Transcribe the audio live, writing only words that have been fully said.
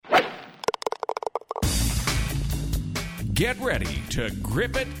Get ready to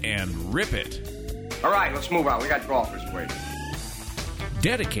grip it and rip it. All right, let's move on. We got golfers waiting.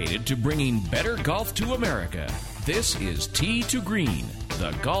 Dedicated to bringing better golf to America, this is Tee to Green, the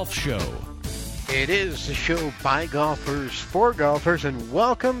golf show. It is the show by golfers for golfers, and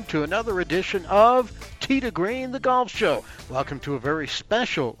welcome to another edition of Tee to Green, the golf show. Welcome to a very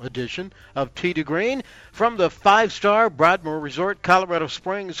special edition of Tee to Green from the 5-star Broadmoor Resort, Colorado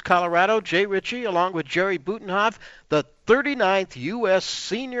Springs, Colorado. Jay Ritchie, along with Jerry Butenhoff. The 39th U.S.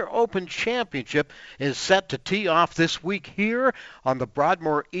 Senior Open Championship is set to tee off this week here on the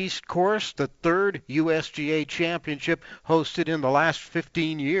Broadmoor East Course, the third USGA Championship hosted in the last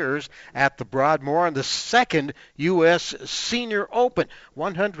 15 years at the Broadmoor, and the second U.S. Senior Open.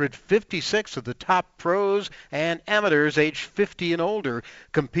 156 of the top pros and amateurs aged 50 and older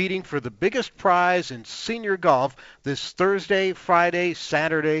competing for the biggest prize in senior golf this Thursday, Friday,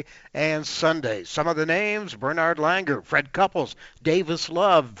 Saturday, and Sunday. Some of the names: Bernard Langer, Fred Couples, Davis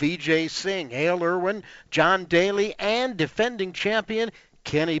Love, Vijay Singh, Hale Irwin, John Daly, and defending champion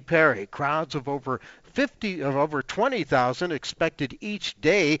Kenny Perry. Crowds of over 20,000 expected each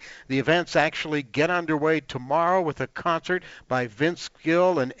day. The events actually get underway tomorrow with a concert by Vince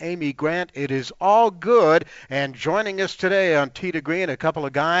Gill and Amy Grant. It is all good. And joining us today on Tee to Green, a couple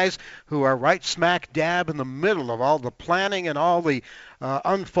of guys who are right smack dab in the middle of all the planning and all the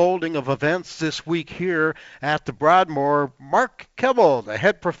unfolding of events this week here at the Broadmoor. Mark Keble, the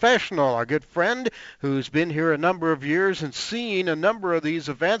head professional, our good friend who's been here a number of years and seen a number of these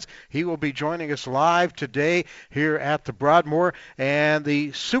events. He will be joining us live today here at the Broadmoor. And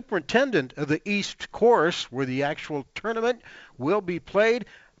the superintendent of the East Course, where the actual tournament will be played,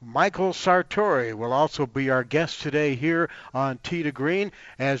 Michael Sartori, will also be our guest today here on Tee to Green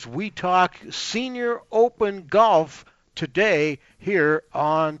as we talk Senior Open golf today here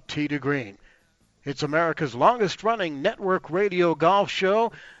on Tee to Green. It's America's longest-running network radio golf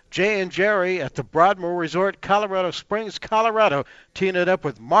show. Jay and Jerry at the Broadmoor Resort, Colorado Springs, Colorado, teeing it up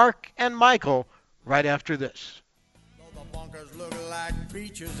with Mark and Michael right after this. The bunkers look like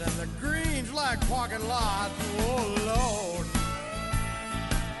beaches and the greens like parking lots. Oh, Lord,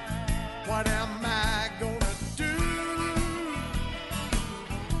 what am I gonna do?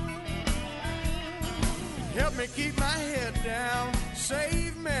 Help me keep my head down,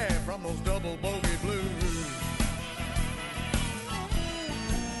 save me from those double bogey blues.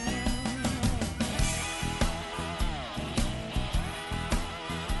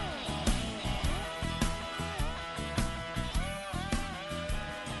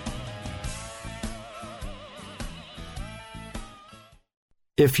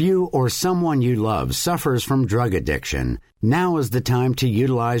 If you or someone you love suffers from drug addiction, now is the time to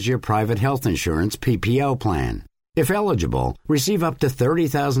utilize your private health insurance PPO plan. If eligible, receive up to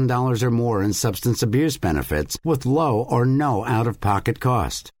 $30,000 or more in substance abuse benefits with low or no out-of-pocket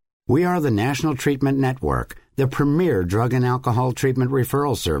cost. We are the National Treatment Network, the premier drug and alcohol treatment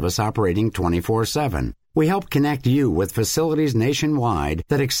referral service operating 24/7. We help connect you with facilities nationwide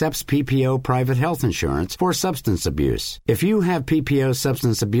that accepts PPO private health insurance for substance abuse. If you have PPO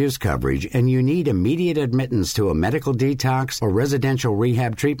substance abuse coverage and you need immediate admittance to a medical detox or residential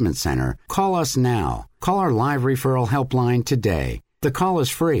rehab treatment center, call us now. Call our live referral helpline today. The call is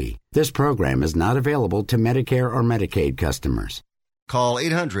free. This program is not available to Medicare or Medicaid customers. Call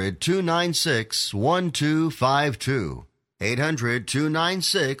 800-296-1252.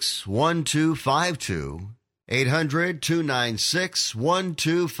 800-296-1252.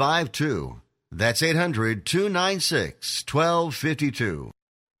 800-296-1252. That's 800-296-1252.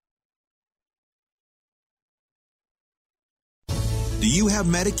 Do you have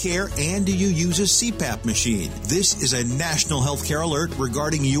Medicare and do you use a CPAP machine? This is a national healthcare alert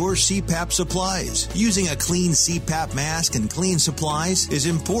regarding your CPAP supplies. Using a clean CPAP mask and clean supplies is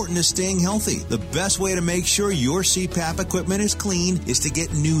important to staying healthy. The best way to make sure your CPAP equipment is clean is to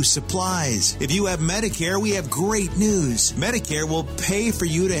get new supplies. If you have Medicare, we have great news. Medicare will pay for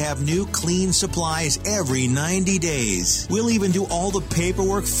you to have new clean supplies every 90 days. We'll even do all the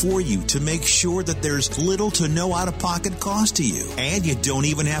paperwork for you to make sure that there's little to no out-of-pocket cost to you. And you don't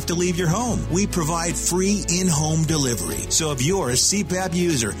even have to leave your home. We provide free in-home delivery. So if you're a CPAP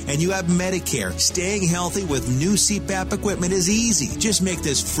user and you have Medicare, staying healthy with new CPAP equipment is easy. Just make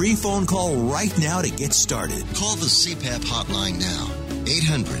this free phone call right now to get started. Call the CPAP hotline now.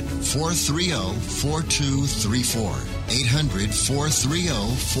 800-430-4234.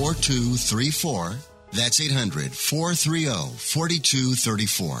 800-430-4234. That's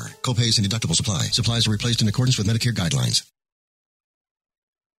 800-430-4234. Copays and deductibles apply. Supplies are replaced in accordance with Medicare guidelines.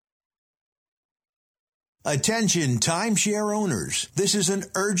 Attention timeshare owners. This is an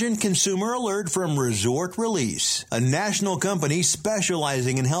urgent consumer alert from Resort Release, a national company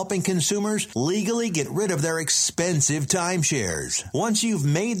specializing in helping consumers legally get rid of their expensive timeshares. Once you've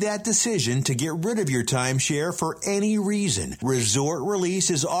made that decision to get rid of your timeshare for any reason, Resort Release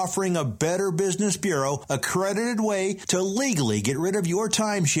is offering a Better Business Bureau accredited way to legally get rid of your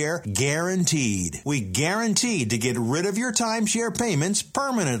timeshare guaranteed. We guaranteed to get rid of your timeshare payments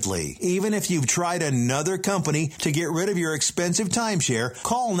permanently. Even if you've tried another company to get rid of your expensive timeshare,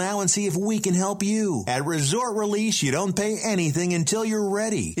 call now and see if we can help you. At Resort Release, you don't pay anything until you're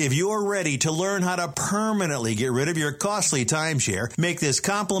ready. If you're ready to learn how to permanently get rid of your costly timeshare, make this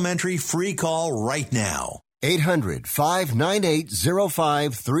complimentary free call right now.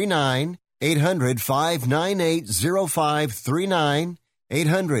 800-598-0539. 800-598-0539.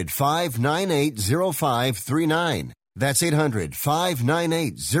 800-598-0539. That's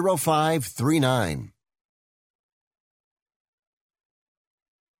 800-598-0539.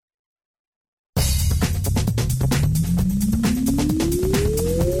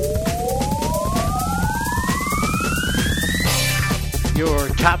 Your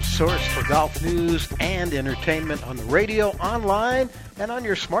top source for golf news and entertainment on the radio, online, and on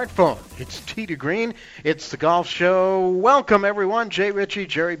your smartphone. It's Tee to Green. It's the Golf Show. Welcome, everyone. Jay Ritchie,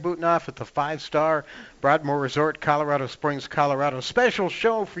 Jerry Butenoff at the 5-Star Broadmoor Resort, Colorado Springs, Colorado. Special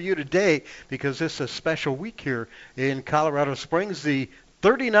show for you today because this is a special week here in Colorado Springs. The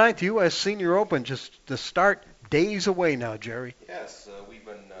 39th U.S. Senior Open, just to start, days away now, Jerry. Yes, we've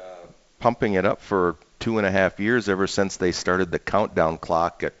been pumping it up for 2.5 years, ever since they started the countdown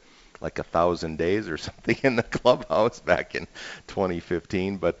clock at like 1,000 days or something in the clubhouse back in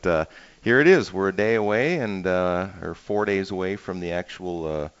 2015. But here it is. We're a day away, or 4 days away from the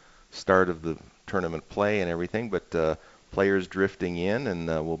actual start of the tournament play and everything. But players drifting in, and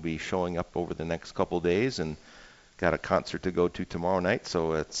we'll be showing up over the next couple days, and got a concert to go to tomorrow night,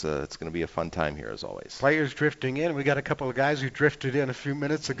 so it's going to be a fun time here as always. Players drifting in. We got a couple of guys who drifted in a few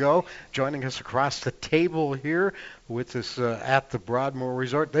minutes ago, joining us across the table here with us at the Broadmoor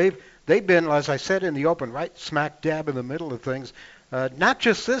Resort. They've been, as I said in the Open, right smack dab in the middle of things. Not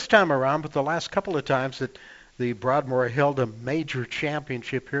just this time around, but the last couple of times that the Broadmoor held a major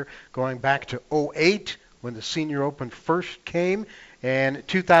championship here, going back to 2008 when the Senior Open first came, and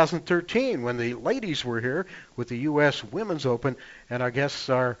 2013 when the ladies were here with the U.S. Women's Open, and our guests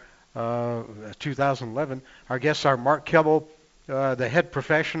are 2011. Our guests are Mark Keble, the head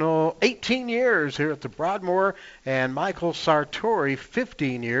professional, 18 years here at the Broadmoor, and Michael Sartori,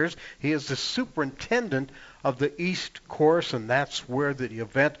 15 years. He is the superintendent of the East Course, and that's where the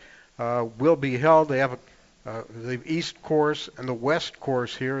event will be held. They have the East Course and the West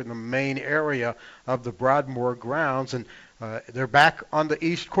Course here in the main area of the Broadmoor grounds, and they're back on the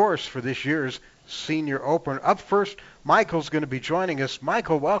East Course for this year's Senior Open. Up first, Michael's going to be joining us.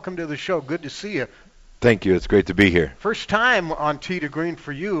 Michael, welcome to the show. Good to see you. Thank you. It's great to be here. First time on Tee to Green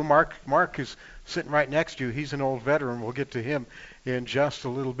for you. Mark is sitting right next to you. He's an old veteran. We'll get to him in just a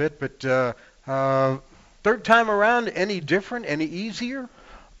little bit. But third time around, any different, any easier?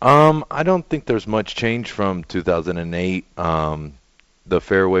 I don't think there's much change from 2008. The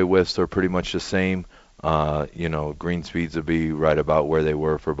fairway widths are pretty much the same. Green speeds will be right about where they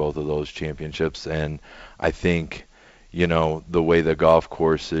were for both of those championships. And I think, the way the golf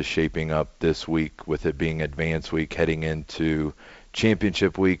course is shaping up this week, with it being advanced week heading into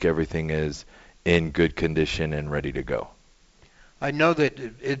championship week, everything is in good condition and ready to go. I know that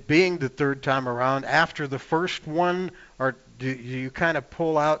it being the third time around, after the first one, or do you kind of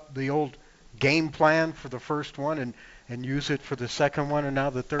pull out the old game plan for the first one and use it for the second one and now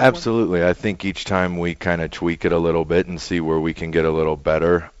the third one? Absolutely. I think each time we kind of tweak it a little bit and see where we can get a little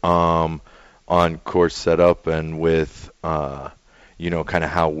better on course setup and with, kind of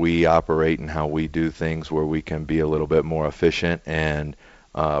how we operate and how we do things, where we can be a little bit more efficient and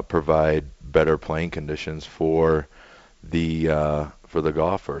provide better playing conditions for the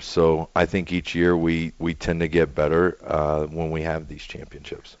golfer. So I think each year we tend to get better when we have these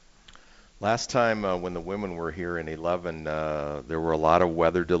championships. Last time when the women were here in 11, there were a lot of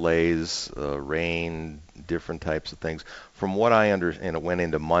weather delays, rain, different types of things. From what I understand, and it went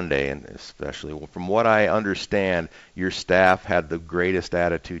into Monday, and especially from what I understand, your staff had the greatest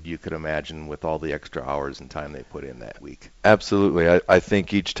attitude you could imagine with all the extra hours and time they put in that week. Absolutely. I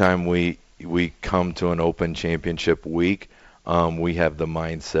think each time we come to an Open Championship week, we have the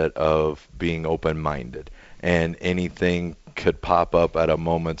mindset of being open-minded, and anything could pop up at a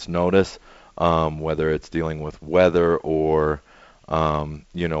moment's notice, whether it's dealing with weather or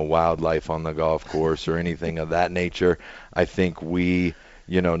wildlife on the golf course or anything of that nature. I think we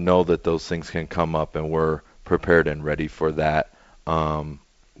know that those things can come up, and we're prepared and ready for that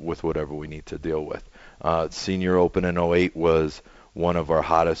with whatever we need to deal with. Senior Open in 08 was one of our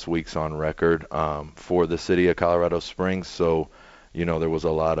hottest weeks on record for the city of Colorado Springs. So, there was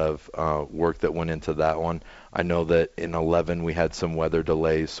a lot of work that went into that one. I know that in 11 we had some weather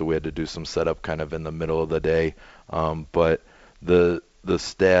delays, so we had to do some setup kind of in the middle of the day. But the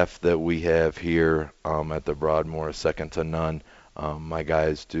staff that we have here at the Broadmoor is second to none. My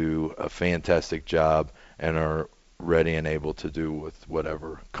guys do a fantastic job and are ready and able to do with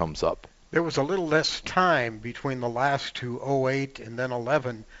whatever comes up. There was a little less time between the last two, 08 and then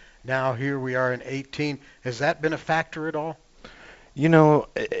 11. Now here we are in 18. Has that been a factor at all?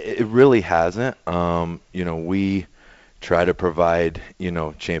 It really hasn't. We try to provide,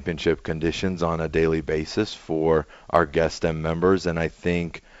 championship conditions on a daily basis for our guests and members. And I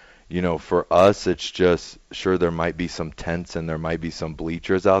think, for us, it's just, sure, there might be some tents and there might be some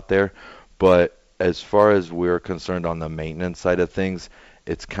bleachers out there. But as far as we're concerned on the maintenance side of things,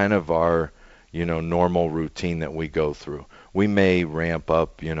 it's kind of our, normal routine that we go through. We may ramp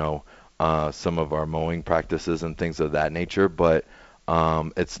up, some of our mowing practices and things of that nature, but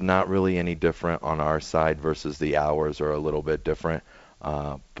it's not really any different on our side versus the hours are a little bit different.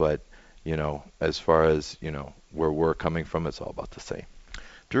 But, as far as, where we're coming from, it's all about the same.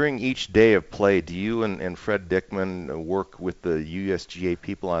 During each day of play, do you and Fred Dickman work with the USGA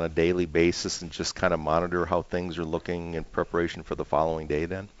people on a daily basis and just kind of monitor how things are looking in preparation for the following day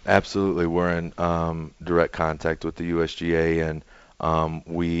then? Absolutely. We're in direct contact with the USGA, and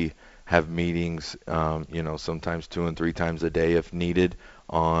we have meetings, sometimes 2 and 3 times a day if needed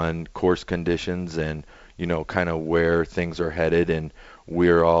on course conditions and, kind of where things are headed. And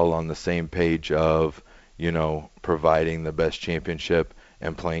we're all on the same page of, providing the best championship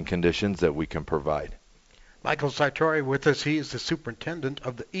and playing conditions that we can provide. Michael Sartori with us. He is the superintendent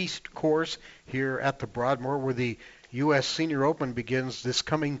of the East Course here at the Broadmoor, where the U.S. Senior Open begins this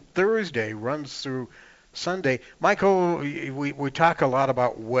coming Thursday, runs through Sunday. Michael, we talk a lot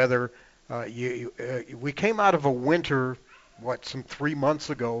about weather. We came out of a winter, some 3 months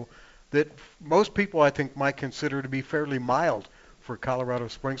ago, that most people, I think, might consider to be fairly mild for Colorado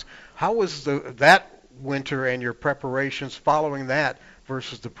Springs. How was that winter and your preparations following that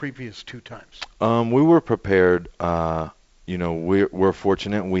versus the previous 2 times? We were prepared. We're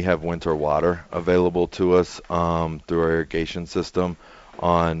fortunate we have winter water available to us through our irrigation system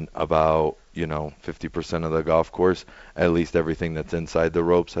on about 50% of the golf course. At least everything that's inside the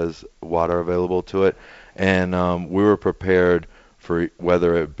ropes has water available to it. And we were prepared for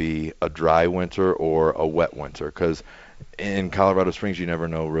whether it be a dry winter or a wet winter, because in Colorado Springs you never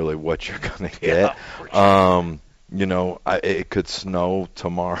know really what you're going to get. It could snow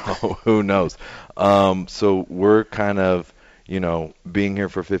tomorrow. Who knows? So we're kind of, being here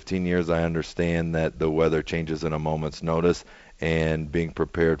for 15 years, I understand that the weather changes in a moment's notice, and being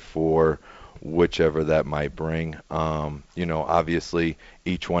prepared for whichever that might bring. Obviously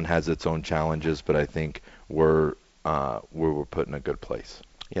each one has its own challenges, but I think we're put in a good place.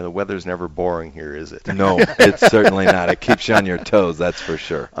 Yeah, the weather's never boring here, is it? No, it's certainly not. It keeps you on your toes, that's for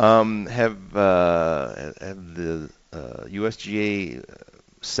sure. Have the USGA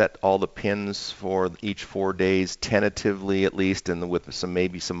set all the pins for each 4 days, tentatively at least, and with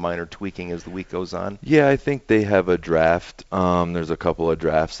maybe some minor tweaking as the week goes on? Yeah, I think they have a draft. There's a couple of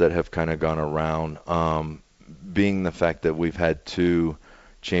drafts that have kind of gone around. Being the fact that we've had 2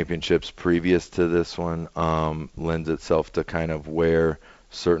 championships previous to this one lends itself to kind of where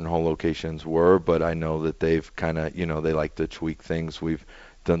certain hole locations were, but I know that they've kind of, they like to tweak things. We've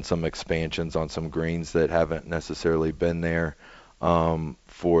done some expansions on some greens that haven't necessarily been there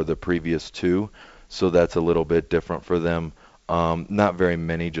for the previous 2, so that's a little bit different for them. Not very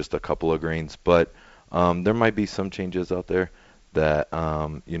many, just a couple of greens, but there might be some changes out there that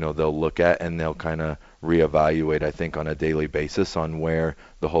they'll look at, and they'll kind of reevaluate, I think, on a daily basis on where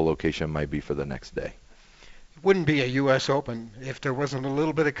the hole location might be for the next day. Wouldn't be a U.S. Open if there wasn't a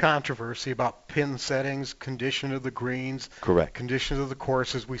little bit of controversy about pin settings, condition of the greens, correct, conditions of the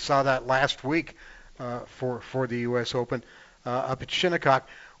courses. We saw that last week for the U.S. Open up at Shinnecock.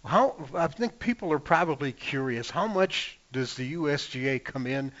 I think people are probably curious, how much does the USGA come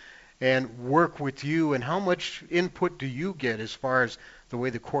in and work with you, and how much input do you get as far as the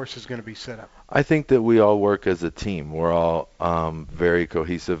way the course is going to be set up? I think that we all work as a team. We're all very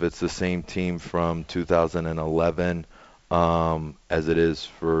cohesive. It's the same team from 2011 as it is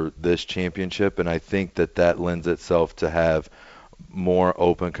for this championship, and I think that lends itself to have more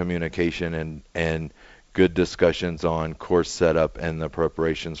open communication and good discussions on course setup and the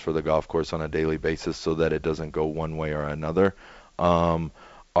preparations for the golf course on a daily basis, so that it doesn't go one way or another.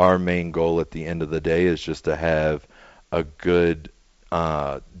 Our main goal at the end of the day is just to have a good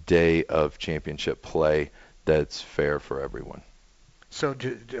day of championship play that's fair for everyone. So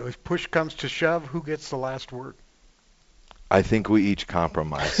if push comes to shove, who gets the last word? I think we each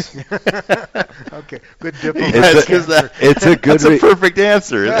compromise. Okay, good diplomatic answer. It's a good. That's a perfect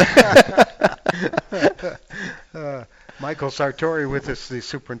answer. Michael Sartori with us, the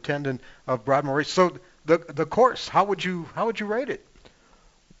superintendent of Broadmoor. So the course, how would you rate it?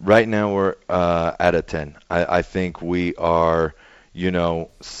 Right now we're at a 10. I think we are,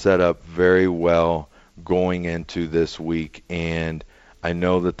 set up very well going into this week, and I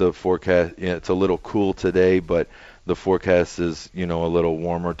know that the forecast, it's a little cool today, but the forecast is, a little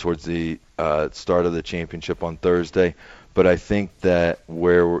warmer towards the start of the championship on Thursday. But I think that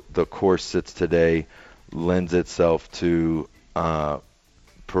where the course sits today lends itself to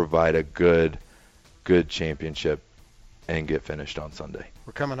provide a good championship and get finished on Sunday.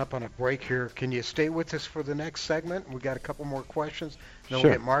 We're coming up on a break here. Can you stay with us for the next segment? We got a couple more questions. Then Sure.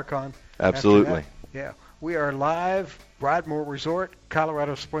 We'll get Mark on. Absolutely. Yeah. We are live, Broadmoor Resort,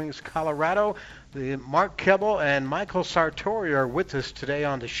 Colorado Springs, Colorado. Mark Keble and Michael Sartori are with us today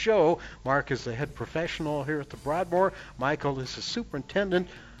on the show. Mark is the head professional here at the Broadmoor. Michael is the superintendent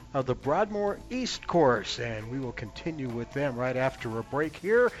of the Broadmoor East Course, and we will continue with them right after a break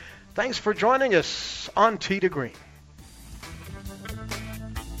here. Thanks for joining us on Tee to Green.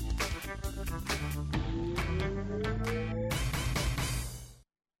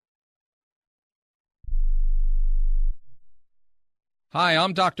 Hi,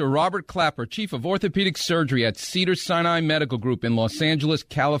 I'm Dr. Robert Clapper, Chief of Orthopedic Surgery at Cedars-Sinai Medical Group in Los Angeles,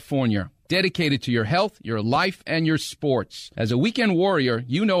 California. Dedicated to your health, your life, and your sports. As a weekend warrior,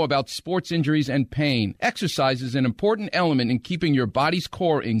 you know about sports injuries and pain. Exercise is an important element in keeping your body's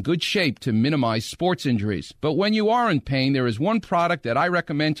core in good shape to minimize sports injuries. But when you are in pain, there is one product that I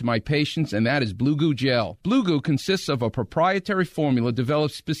recommend to my patients, and that is Blue Goo Gel. Blue Goo consists of a proprietary formula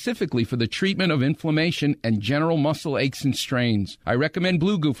developed specifically for the treatment of inflammation and general muscle aches and strains. I recommend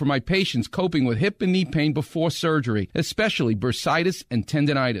Blue Goo for my patients coping with hip and knee pain before surgery, especially bursitis and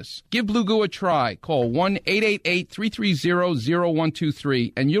tendinitis. Give Blue Goo a try. Call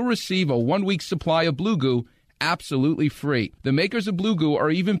 1-888-330-0123 and you'll receive a 1-week supply of Blue Goo absolutely free. The makers of Blue Goo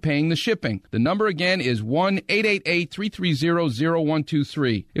are even paying the shipping. The number again is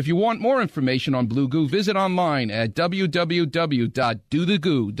 1-888-330-0123. If you want more information on Blue Goo, visit online at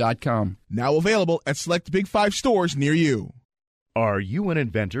www.dothegoo.com. Now available at select Big 5 stores near you. Are you an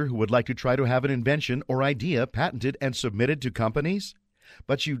inventor who would like to try to have an invention or idea patented and submitted to companies?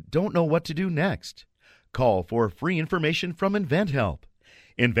 But you don't know what to do next? Call for free information from InventHelp.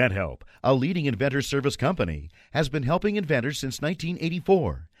 InventHelp, a leading inventor service company, has been helping inventors since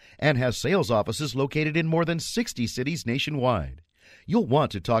 1984 and has sales offices located in more than 60 cities nationwide. You'll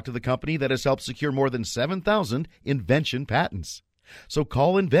want to talk to the company that has helped secure more than 7,000 invention patents. So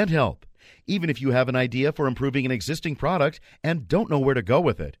call InventHelp. Even if you have an idea for improving an existing product and don't know where to go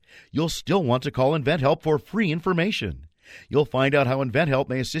with it, you'll still want to call InventHelp for free information. You'll find out how InventHelp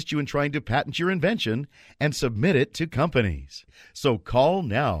may assist you in trying to patent your invention and submit it to companies. So call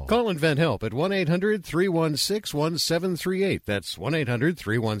now. Call InventHelp at 1-800-316-1738. That's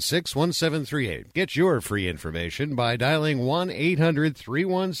 1-800-316-1738. Get your free information by dialing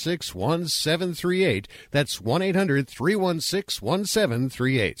 1-800-316-1738. That's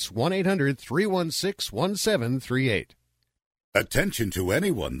 1-800-316-1738. 1-800-316-1738. Attention to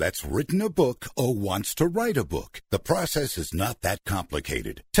anyone that's written a book or wants to write a book. The process is not that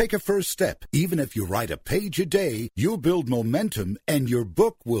complicated. Take a first step. Even if you write a page a day, you'll build momentum and your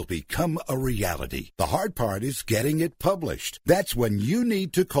book will become a reality. The hard part is getting it published. That's when you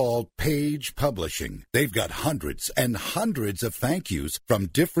need to call Page Publishing. They've got hundreds and hundreds of thank yous from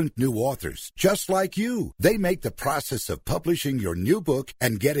different new authors, just like you. They make the process of publishing your new book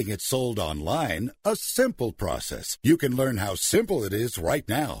and getting it sold online a simple process. You can learn how simple it is right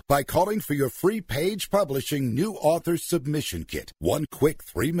now by calling for your free Page Publishing New Author Submission Kit. One quick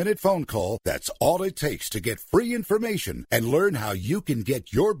 3-minute phone call, that's all it takes to get free information and learn how you can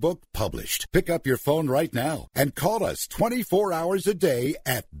get your book published. Pick up your phone right now and call us 24 hours a day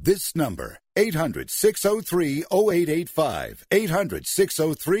at this number. 800-603-0885.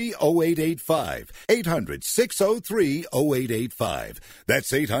 800-603-0885. 800-603-0885.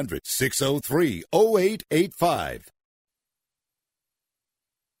 That's 800-603-0885.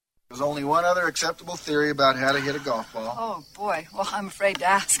 There's only one other acceptable theory about how to hit a golf ball. Oh, boy. Well, I'm afraid to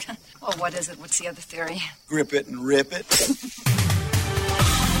ask. Well, what is it? What's the other theory? Grip it and rip it.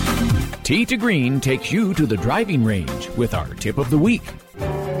 Tee to Green takes you to the driving range with our tip of the week.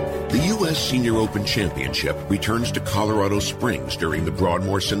 The U.S. Senior Open Championship returns to Colorado Springs during the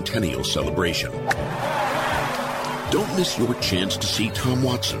Broadmoor Centennial Celebration. Don't miss your chance to see Tom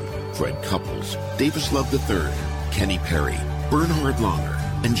Watson, Fred Couples, Davis Love III, Kenny Perry, Bernhard Langer,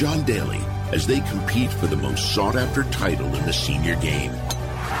 and John Daly as they compete for the most sought-after title in the senior game.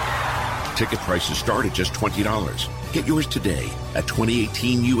 Ticket prices start at just $20. Get yours today at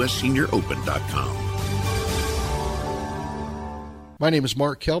 2018USSeniorOpen.com. My name is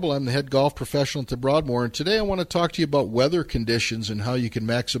Mark Kelbel. I'm the head golf professional at the Broadmoor, and today I want to talk to you about weather conditions and how you can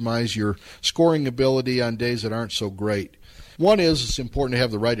maximize your scoring ability on days that aren't so great. One is it's important to have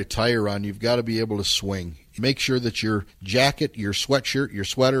the right attire on. You've got to be able to swing. Make sure that your jacket, your sweatshirt, your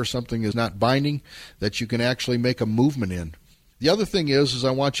sweater, something is not binding, that you can actually make a movement in. The other thing is I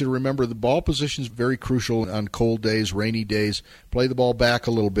want you to remember the ball position is very crucial on cold days, rainy days. Play the ball back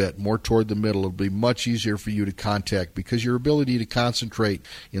a little bit, more toward the middle. It'll be much easier for you to contact because your ability to concentrate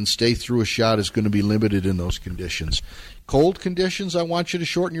and stay through a shot is going to be limited in those conditions. Cold conditions, I want you to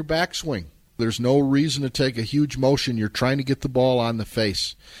shorten your backswing. There's no reason to take a huge motion. You're trying to get the ball on the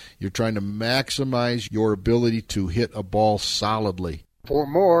face. You're trying to maximize your ability to hit a ball solidly. For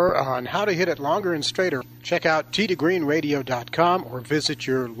more on how to hit it longer and straighter, check out togreenradio.com or visit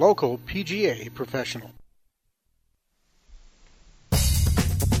your local PGA professional.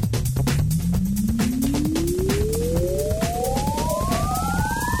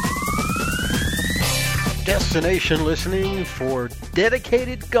 Destination listening for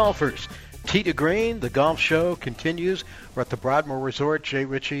dedicated golfers. Tee to Green, the golf show continues. We're at the Broadmoor Resort. Jay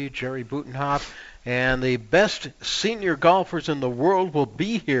Ritchie, Jerry Butenhoff, and the best senior golfers in the world will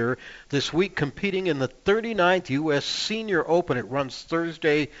be here this week competing in the 39th U.S. Senior Open. It runs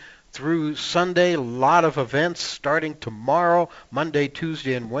Thursday through Sunday. A lot of events starting tomorrow, Monday,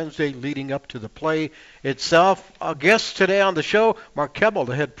 Tuesday, and Wednesday leading up to the play itself. Our guest today on the show, Mark Kelbel,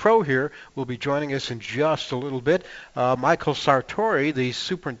 the head pro here, will be joining us in just a little bit. Michael Sartori, the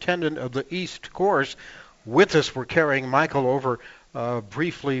superintendent of the East Course, with us. We're carrying Michael over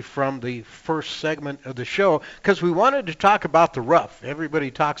briefly from the first segment of the show because we wanted to talk about the rough.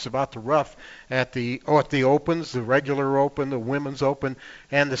 Everybody talks about the rough at the Opens, the regular Open, the Women's Open,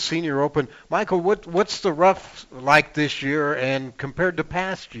 and the Senior Open. Michael, what's the rough like this year and compared to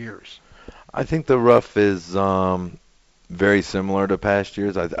past years? I think the rough is very similar to past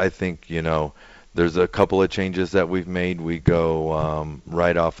years. I think, there's a couple of changes that we've made. We go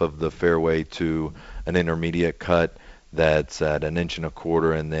right off of the fairway to an intermediate cut that's at 1.25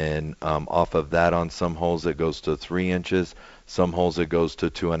 inches, and then off of that on some holes it goes to 3 inches, some holes it goes to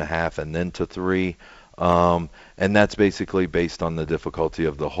 2.5 and then to 3, and that's basically based on the difficulty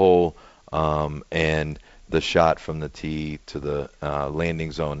of the hole and the shot from the tee to the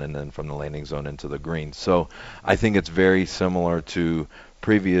landing zone, and then from the landing zone into the green. So I think it's very similar to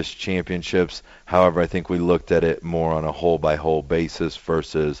previous championships. However, I think we looked at it more on a hole-by-hole basis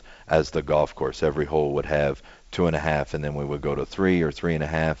versus as the golf course. Every hole would have 2.5, and then we would go to 3 or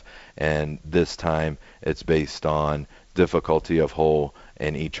 3.5. And this time, it's based on difficulty of hole,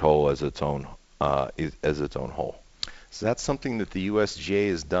 and each hole as its own hole. So that's something that the USGA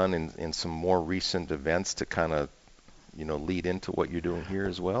has done in some more recent events to kind of, lead into what you're doing here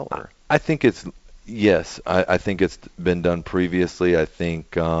as well. Or? I think it's yes. I think it's been done previously. I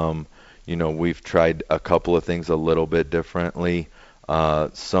think we've tried a couple of things a little bit differently.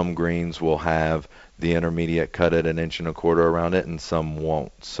 Some greens will have the intermediate cut at 1.25 inches around it, and some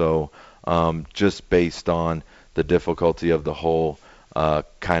won't. So just based on the difficulty of the hole,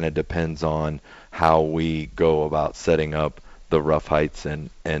 kind of depends on how we go about setting up the rough heights and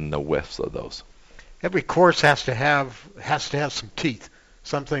the widths of those. Every course has to have some teeth,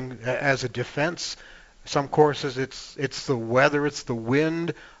 something as a defense. Some courses it's the weather, it's the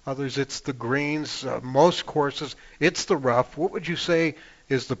wind. Others it's the greens. Most courses it's the rough. What would you say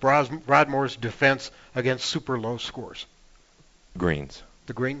is the Broadmoor's defense against super low scores? Greens.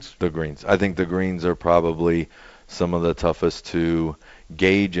 The greens? The greens. I think the greens are probably some of the toughest to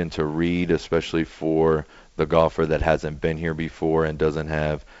gauge and to read, especially for the golfer that hasn't been here before and doesn't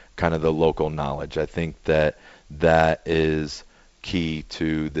have kind of the local knowledge. I think that is key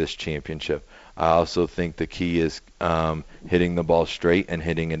to this championship. I also think the key is hitting the ball straight and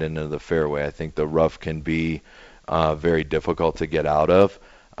hitting it into the fairway. I think the rough can be very difficult to get out of.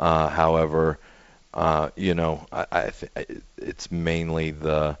 However, it's mainly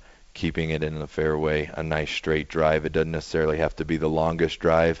the keeping it in the fairway, a nice straight drive. It doesn't necessarily have to be the longest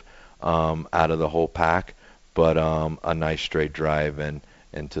drive out of the whole pack, but a nice straight drive and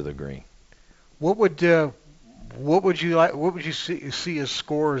into the green. What what would you like? What would you see as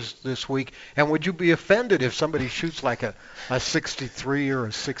scores this week? And would you be offended if somebody shoots like a 63 or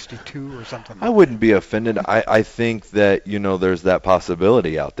a 62 or something? I wouldn't be offended. I think that there's that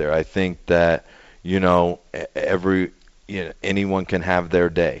possibility out there. I think that anyone can have their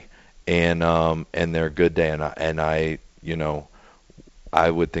day, and their good day, and I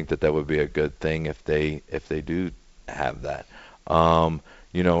would think that would be a good thing if they do have that.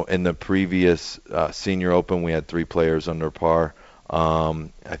 In the previous Senior Open, we had 3 players under par.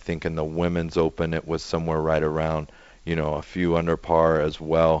 I think in the Women's Open, it was somewhere right around, a few under par as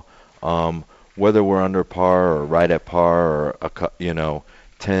well. Whether we're under par or right at par or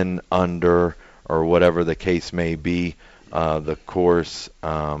 10 under or whatever the case may be, the course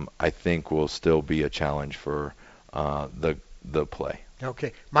I think will still be a challenge for the play.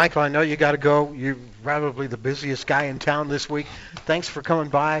 Okay. Michael, I know you got to go. You're probably the busiest guy in town this week. Thanks for coming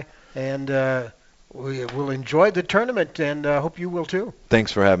by, and we will enjoy the tournament, and hope you will too.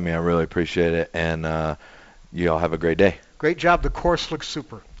 Thanks for having me. I really appreciate it, and you all have a great day. Great job. The course looks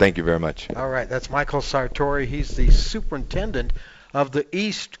super. Thank you very much. All right. That's Michael Sartori. He's the superintendent of the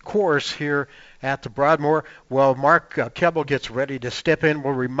East Course here at the Broadmoor. Well, Mark Keble gets ready to step in.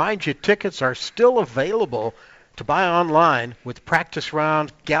 We'll remind you tickets are still available to buy online with practice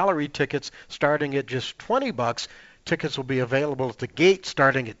round gallery tickets starting at just $20. Tickets will be available at the gate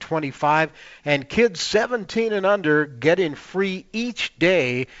starting at $25, and kids 17 and under get in free each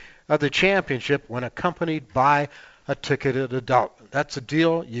day of the championship when accompanied by a ticketed adult. That's a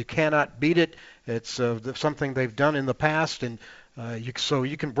deal. You cannot beat it. It's something they've done in the past, and so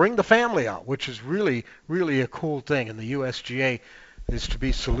you can bring the family out, which is really, really a cool thing, and the USGA is to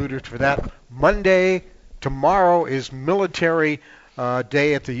be saluted for that. Tomorrow is Military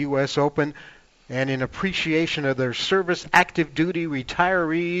Day at the U.S. Open, and in appreciation of their service, active duty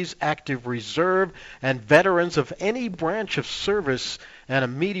retirees, active reserve, and veterans of any branch of service and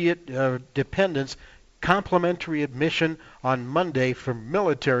immediate dependents, complimentary admission on Monday for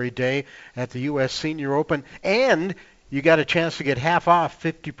Military Day at the U.S. Senior Open, and you got a chance to get half off,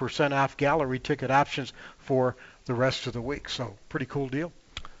 50% off gallery ticket options for the rest of the week. So pretty cool deal.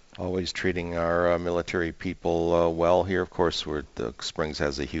 Always treating our military people well here. Of course, the Springs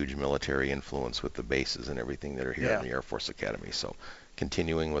has a huge military influence with the bases and everything that are here in the Air Force Academy. So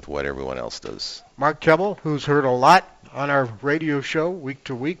continuing with what everyone else does. Mark Keble, who's heard a lot on our radio show week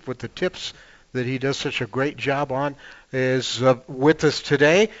to week with the tips that he does such a great job on, is with us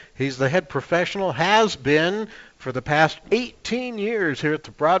today. He's the head professional, has been for the past 18 years here at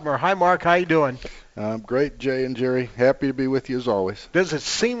the Broadmoor. Hi, Mark. How you doing? Great, Jay and Jerry. Happy to be with you as always. Does it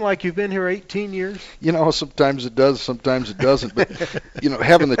seem like you've been here 18 years? Sometimes it does, sometimes it doesn't. But,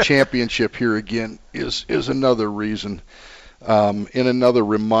 having the championship here again is another reason and another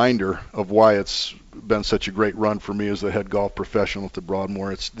reminder of why it's been such a great run for me as the head golf professional at the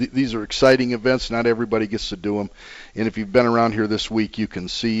Broadmoor. These are exciting events. Not everybody gets to do them. And if you've been around here this week, you can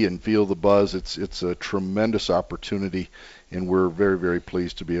see and feel the buzz. It's a tremendous opportunity, and we're very, very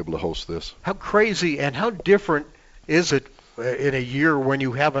pleased to be able to host this. How crazy and how different is it in a year when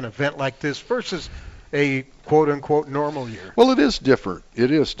you have an event like this versus a quote-unquote normal year? Well, it is different.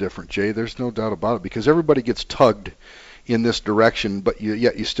 It is different, Jay. There's no doubt about it, because everybody gets tugged in this direction, but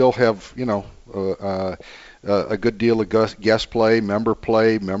yet you still have, a good deal of guest play, member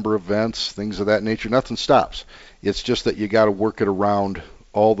events, things of that nature. Nothing stops. It's just that you got to work it around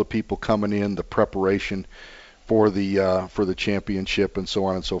all the people coming in, the preparation for the championship, and so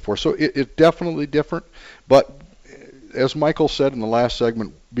on and so forth. So it's definitely different. But as Michael said in the last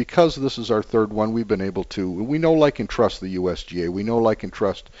segment, because this is our third one, we've been able to. We know, like, and trust the USGA. We know, like, and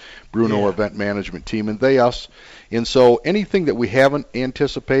trust Bruno, our event management team, and they us. And so anything that we haven't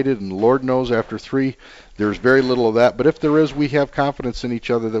anticipated, and Lord knows after 3, there's very little of that. But if there is, we have confidence in each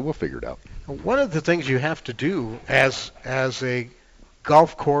other that we'll figure it out. One of the things you have to do as a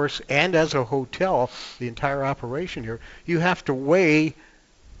golf course and as a hotel, the entire operation here, you have to weigh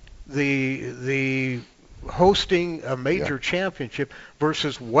the hosting a major championship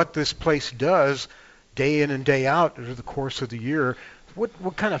versus what this place does day in and day out over the course of the year.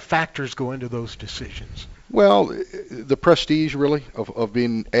 What kind of factors go into those decisions? Well, the prestige, really, of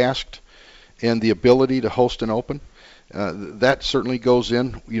being asked, and the ability to host an Open. That certainly goes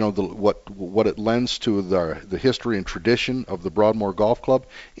in, what it lends to the history and tradition of the Broadmoor Golf Club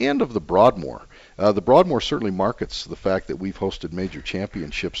and of the Broadmoor. The Broadmoor certainly markets the fact that we've hosted major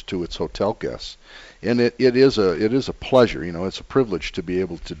championships to its hotel guests, and it is a pleasure. It's a privilege to be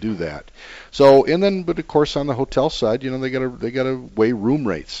able to do that. So, but of course on the hotel side, they gotta weigh room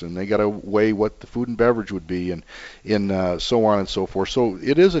rates, and they gotta weigh what the food and beverage would be, and so on and so forth. So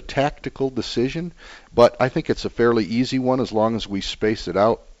it is a tactical decision, but I think it's a fairly easy one as long as we space it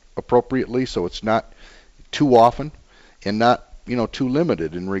out appropriately, so it's not too often and not too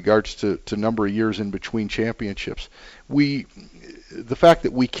limited in regards to number of years in between championships. The fact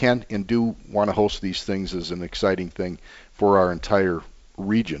that we can and do want to host these things is an exciting thing for our entire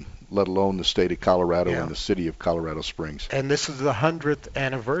region, let alone the state of Colorado and the city of Colorado Springs. And this is the 100th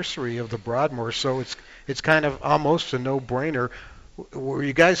anniversary of the Broadmoor, so it's kind of almost a no-brainer. Were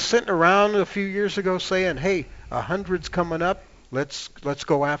you guys sitting around a few years ago saying, "Hey, 100's coming up. Let's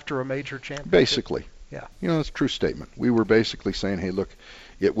go after a major championship"? Basically. Yeah. It's a true statement. We were basically saying, hey, look,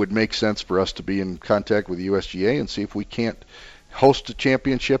 it would make sense for us to be in contact with the USGA and see if we can't host a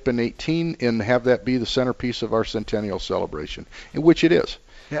championship in 18 and have that be the centerpiece of our centennial celebration, in which it is.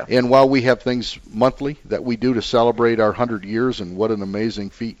 Yeah. And while we have things monthly that we do to celebrate our 100 years, and what an amazing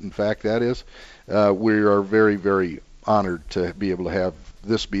feat, in fact, that is, we are very, very honored to be able to have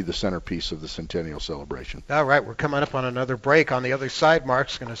this be the centerpiece of the centennial celebration. All right, we're coming up on another break. On the other side,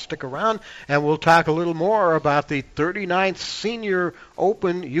 Mark's going to stick around, and we'll talk a little more about the 39th Senior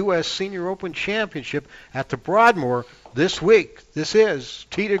Open, U.S. Senior Open Championship at the Broadmoor this week. This is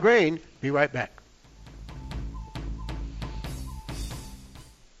Tee to Green. Be right back.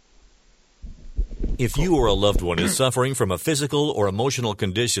 If you or a loved one is suffering from a physical or emotional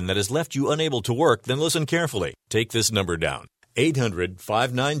condition that has left you unable to work, then listen carefully. Take this number down.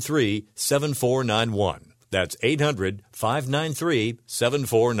 800-593-7491. That's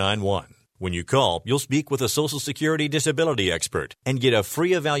 800-593-7491. When you call, you'll speak with a Social Security disability expert and get a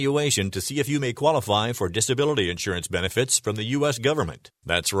free evaluation to see if you may qualify for disability insurance benefits from the U.S. government.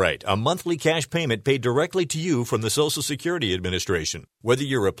 That's right, a monthly cash payment paid directly to you from the Social Security Administration. Whether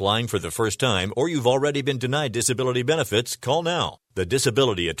you're applying for the first time or you've already been denied disability benefits, call now. The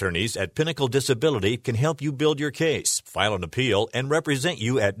disability attorneys at Pinnacle Disability can help you build your case, file an appeal, and represent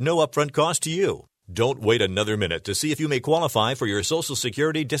you at no upfront cost to you. Don't wait another minute to see if you may qualify for your Social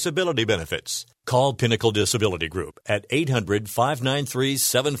Security disability benefits. Call Pinnacle Disability Group at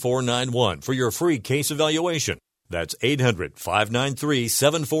 800-593-7491 for your free case evaluation. That's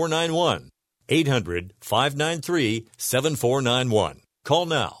 800-593-7491. 800-593-7491. Call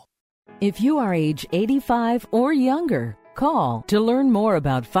now. If you are age 85 or younger, call to learn more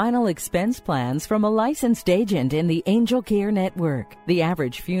about final expense plans from a licensed agent in the Angel Care Network. The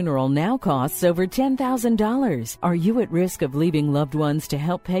average funeral now costs over $10,000. Are you at risk of leaving loved ones to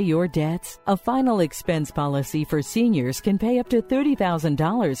help pay your debts? A final expense policy for seniors can pay up to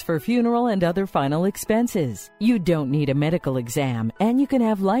 $30,000 for funeral and other final expenses. You don't need a medical exam, and you can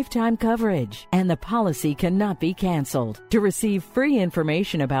have lifetime coverage, and the policy cannot be canceled. To receive free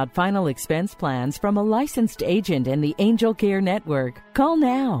information about final expense plans from a licensed agent in the Angel Care Network, call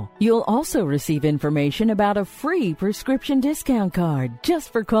now. You'll also receive information about a free prescription discount card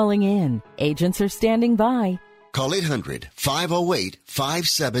just for calling in. Agents are standing by. Call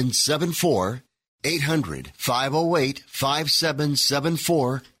 800-508-5774.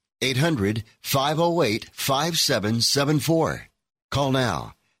 800-508-5774. 800-508-5774. Call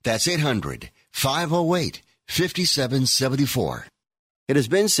now. That's 800-508-5774. It has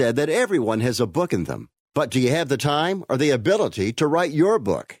been said that everyone has a book in them. But do you have the time or the ability to write your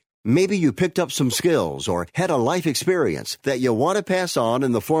book? Maybe you picked up some skills or had a life experience that you want to pass on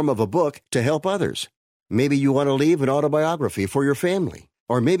in the form of a book to help others. Maybe you want to leave an autobiography for your family.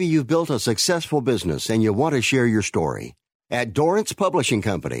 Or maybe you've built a successful business and you want to share your story. At Dorrance Publishing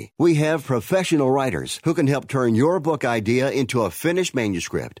Company, we have professional writers who can help turn your book idea into a finished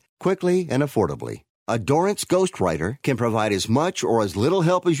manuscript quickly and affordably. A Dorrance ghostwriter can provide as much or as little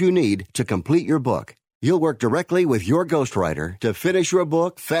help as you need to complete your book. You'll work directly with your ghostwriter to finish your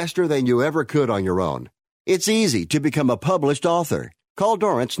book faster than you ever could on your own. It's easy to become a published author. Call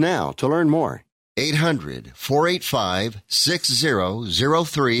Dorrance now to learn more.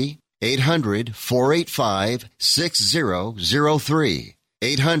 800-485-6003. 800-485-6003.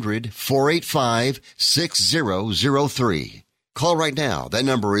 800-485-6003. Call right now. That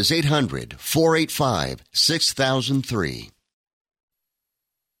number is 800-485-6003.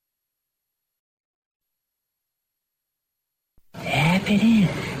 Tap it in.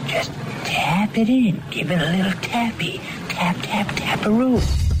 Just tap it in. Give it a little tappy. Tap, tap, tap-a-roo.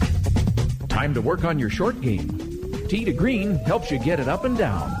 Time to work on your short game. Tee to Green helps you get it up and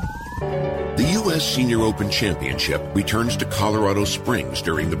down. The U.S. Senior Open Championship returns to Colorado Springs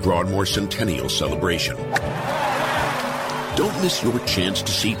during the Broadmoor Centennial Celebration. Don't miss your chance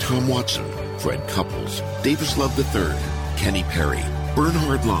to see Tom Watson, Fred Couples, Davis Love III, Kenny Perry,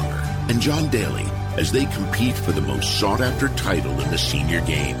 Bernhard Langer, and John Daly as they compete for the most sought-after title in the senior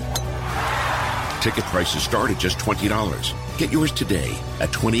game. Ticket prices start at just $20. Get yours today at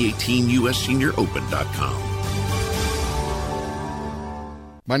 2018USSeniorOpen.com.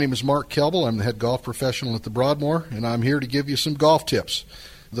 My name is Mark Kelbel. I'm the head golf professional at the Broadmoor, and I'm here to give you some golf tips.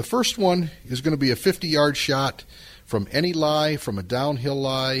 The first one is going to be a 50-yard shot from any lie, from a downhill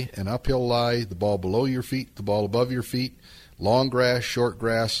lie, an uphill lie, the ball below your feet, the ball above your feet, long grass, short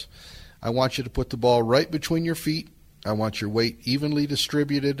grass. I want you to put the ball right between your feet. I want your weight evenly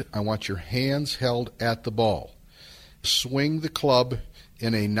distributed. I want your hands held at the ball. Swing the club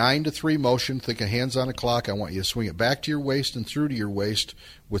in a 9-3 motion. Think of hands on a clock. I want you to swing it back to your waist and through to your waist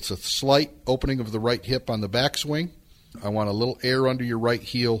with a slight opening of the right hip on the backswing. I want a little air under your right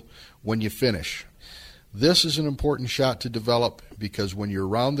heel when you finish. This is an important shot to develop because when you're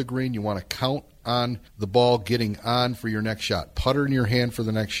around the green, you want to count on the ball getting on for your next shot. Putter in your hand for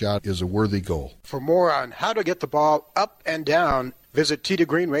the next shot is a worthy goal. For more on how to get the ball up and down, visit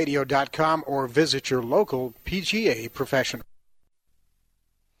t2greenradio.com or visit your local PGA professional.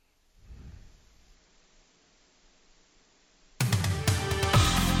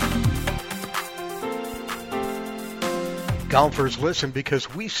 Golfers listen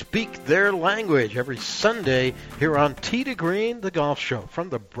because we speak their language every Sunday here on Tee to Green, the golf show. From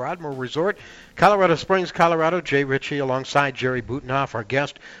the Broadmoor Resort, Colorado Springs, Colorado, Jay Ritchie alongside Jerry Butenhoff, our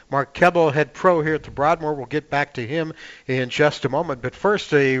guest. Mark Kelbel, head pro here at the Broadmoor. We'll get back to him in just a moment. But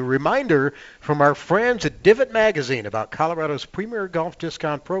first, a reminder from our friends at Divot Magazine about Colorado's premier golf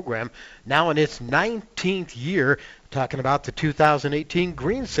discount program, now in its 19th year. Talking about the 2018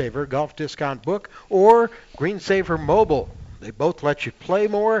 Greensaver Golf Discount Book or Greensaver Mobile. They both let you play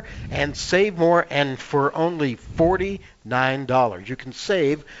more and save more, and for only $49. You can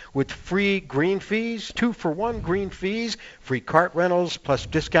save with free green fees, 2-for-1 green fees, free cart rentals, plus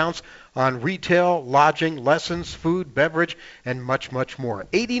discounts on retail, lodging, lessons, food, beverage, and much, much more.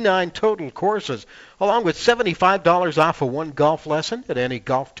 89 total courses, along with $75 off of one golf lesson at any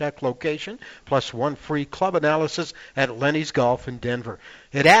Golf Tech location, plus one free club analysis at Lenny's Golf in Denver.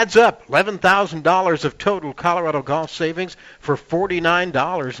 It adds up, $11,000 of total Colorado golf savings for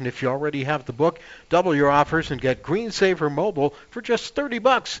 $49. And if you already have the book, double your offers and get Greensaver Mobile for just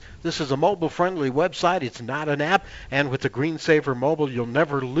 $30. This is a mobile-friendly website. It's not an app. And with the Greensaver Mobile, you'll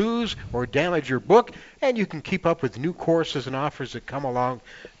never lose or damage your book, and you can keep up with new courses and offers that come along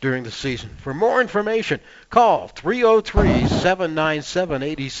during the season. For more information, call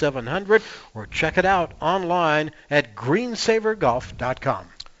 303-797-8700 or check it out online at greensavergolf.com.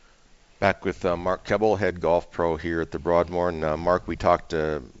 Back with Mark Kelbel, head golf pro here at the Broadmoor. And Mark, we talked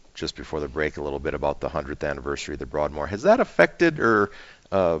just before the break a little bit about the 100th anniversary of the Broadmoor. Has that affected or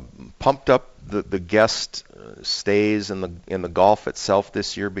pumped up the guest stays in the golf itself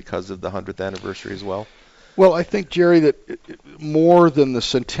this year because of the 100th anniversary as well? Well, I think, Jerry, that more than the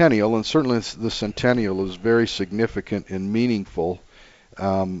Centennial, and certainly the Centennial is very significant and meaningful,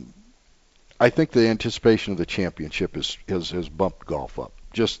 I think the anticipation of the championship has bumped golf up.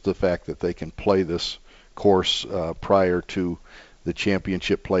 Just the fact that they can play this course prior to the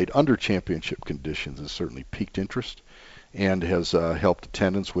championship played under championship conditions has certainly piqued interest and has helped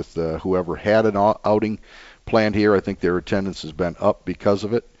attendance with whoever had an outing planned here. I think their attendance has been up because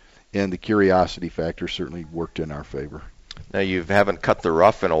of it, and the curiosity factor certainly worked in our favor. Now, you haven't cut the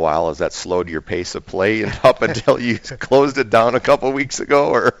rough in a while. Has that slowed your pace of play up until you closed it down a couple weeks ago?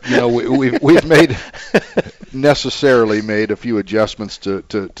 Or we've necessarily made a few adjustments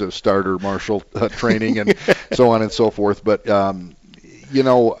to starter marshal training and so on and so forth. But I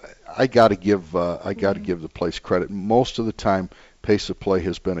got to give the place credit. Most of the time, pace of play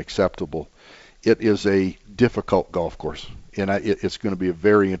has been acceptable. It is a difficult golf course, and it's going to be a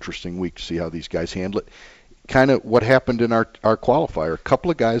very interesting week to see how these guys handle it. Kind of what happened in our qualifier. A couple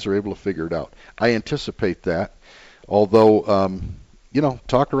of guys are able to figure it out. I anticipate that, although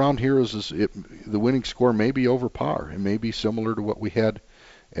talk around here is the winning score may be over par. It may be similar to what we had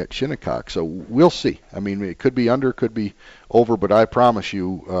at Shinnecock. So we'll see. I mean, it could be under, could be over, but I promise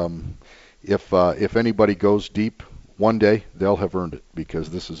you, if anybody goes deep one day, they'll have earned it because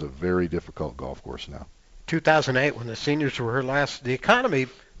this is a very difficult golf course now. 2008, when the seniors were here last, the country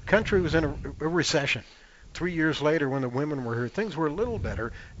was in a recession. 3 years later, when the women were here, things were a little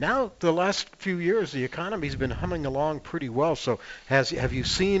better. Now, the last few years, the economy's been humming along pretty well. So have you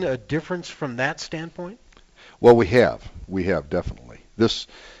seen a difference from that standpoint? Well, we have definitely. This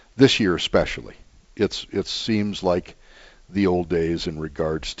this year especially, it seems like the old days in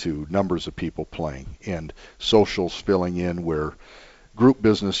regards to numbers of people playing and socials filling in, where group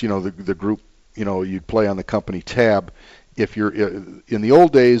business, the group, you'd play on the company tab. If you're in the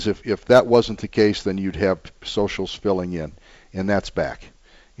old days, if that wasn't the case, then you'd have socials filling in, and that's back.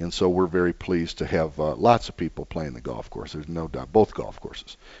 And so we're very pleased to have lots of people playing the golf course. There's no doubt, both golf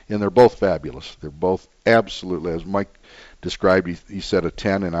courses, and they're both fabulous. They're both absolutely, as Mike described, he said a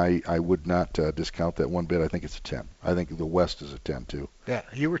 10, and I would not discount that one bit. I think it's a 10. I think the West is a 10 too. Yeah,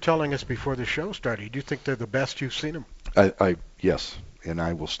 you were telling us before the show started, do you think they're the best you've seen them? Yes, and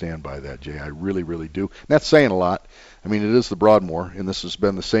I will stand by that, Jay. I really, really do. And that's saying a lot. I mean, it is the Broadmoor, and this has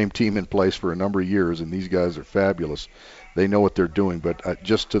been the same team in place for a number of years, and these guys are fabulous. They know what they're doing, but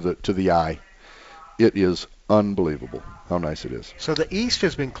just to the eye, it is unbelievable how nice it is. So the East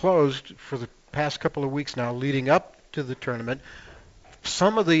has been closed for the past couple of weeks now, leading up to the tournament.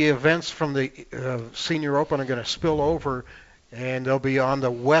 Some of the events from the Senior Open are going to spill over, and they'll be on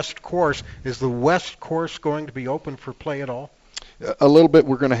the West course. Is the West course going to be open for play at all? A little bit.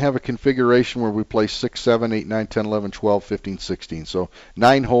 We're going to have a configuration where we play 6, 7, 8, 9, 10, 11, 12, 15, 16. So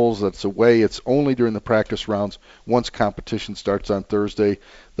 9 holes, that's away. It's only during the practice rounds. Once competition starts on Thursday,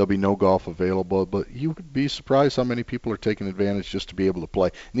 there'll be no golf available. But you would be surprised how many people are taking advantage just to be able to play.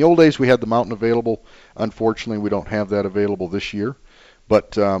 In the old days, we had the mountain available. Unfortunately, we don't have that available this year.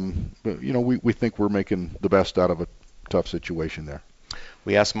 But, we think we're making the best out of a tough situation there.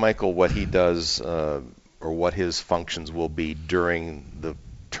 We asked Michael what he does or what his functions will be during the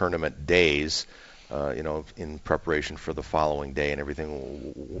tournament days, in preparation for the following day and everything.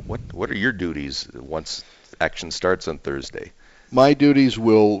 What are your duties once action starts on Thursday? My duties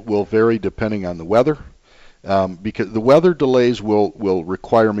will vary depending on the weather, because the weather delays will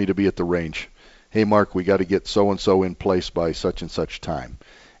require me to be at the range. Hey, Mark, we got to get so-and-so in place by such and such time.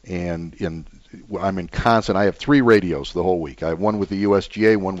 And I'm in constant. I have 3 radios the whole week. I have one with the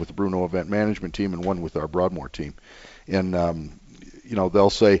USGA, one with the Bruno Event Management team, and one with our Broadmoor team. And they'll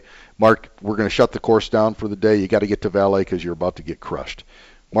say, Mark, we're going to shut the course down for the day. You got to get to Valet because you're about to get crushed.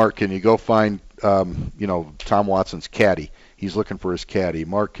 Mark, can you go find Tom Watson's caddy? He's looking for his caddy.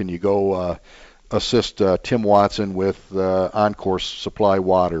 Mark, can you go assist Tim Watson with on-course supply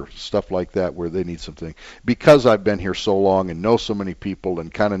water, stuff like that, where they need something. Because I've been here so long and know so many people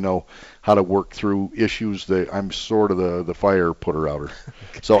and kind of know how to work through issues, I'm sort of the fire putter outer.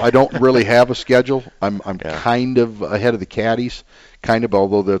 So I don't really have a schedule. I'm kind of ahead of the caddies,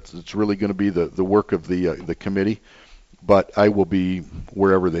 although it's really going to be the work of the committee. But I will be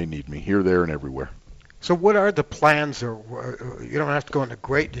wherever they need me, here, there, and everywhere. So what are the plans, or you don't have to go into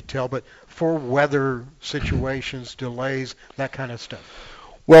great detail, but for weather situations, delays, that kind of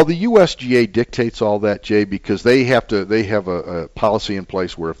stuff? Well, the USGA dictates all that, Jay, because they have a policy in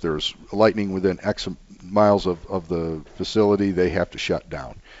place where if there's lightning within X miles of the facility, they have to shut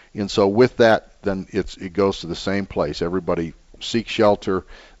down. And so with that, then it goes to the same place. Everybody seeks shelter.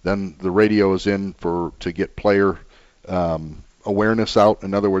 Then the radio is in to get player awareness out.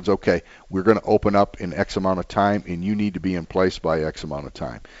 In other words, okay, we're going to open up in X amount of time, and you need to be in place by X amount of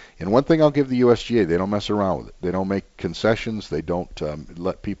time. And one thing I'll give the USGA, they don't mess around with it. They don't make concessions. They don't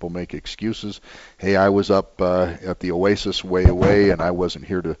let people make excuses. Hey, I was up at the Oasis way away, and I wasn't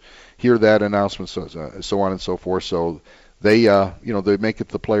here to hear that announcement, so on and so forth. So they make it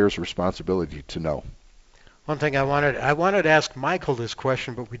the player's responsibility to know. One thing I wanted to ask Michael this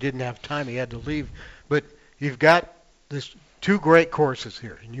question, but we didn't have time. He had to leave. But you've got this 2 great courses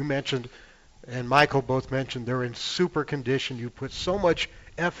here, and you mentioned, and Michael both mentioned, they're in super condition. You put so much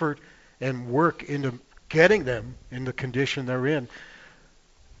effort and work into getting them in the condition they're in.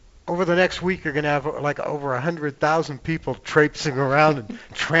 Over the next week, you're going to have like over 100,000 people traipsing around and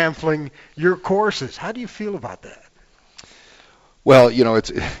trampling your courses. How do you feel about that? Well,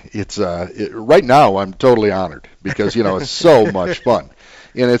 it's right now I'm totally honored because it's so much fun.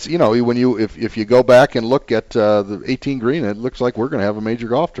 And it's when if you go back and look at the 18 green, it looks like we're going to have a major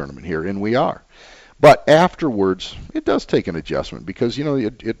golf tournament here, and we are. But afterwards, it does take an adjustment because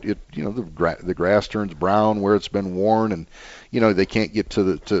the grass turns brown where it's been worn, and they can't get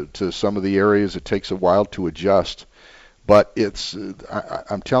to some of the areas. It takes a while to adjust. But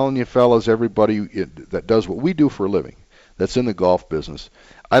I'm telling you, fellas, everybody that does what we do for a living, that's in the golf business,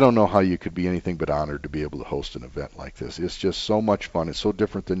 I don't know how you could be anything but honored to be able to host an event like this. It's just so much fun. It's so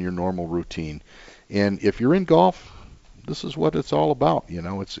different than your normal routine. And if you're in golf, this is what it's all about.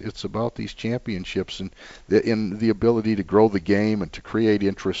 It's about these championships and the ability to grow the game and to create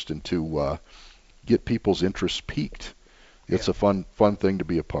interest and to get people's interest piqued. it's a fun thing to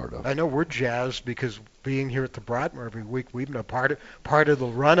be a part of. I know we're jazzed because being here at the Broadmoor every week, we've been a part of the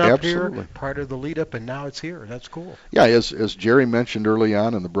run up here, part of the lead up, and now it's here. That's cool. Yeah, as Jerry mentioned early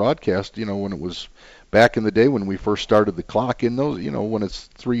on in the broadcast, when it was back in the day when we first started the clock, in those, when it's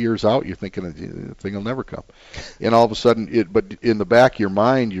 3 years out, you're thinking the thing will never come, and all of a sudden, but in the back of your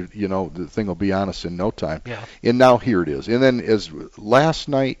mind, the thing will be on us in no time. Yeah. And now here it is. And then as last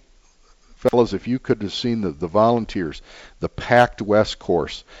night, fellas, if you could have seen the volunteers, the packed West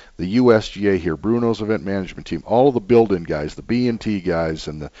course, the USGA here, Bruno's event management team, all of the build-in guys, the B&T guys,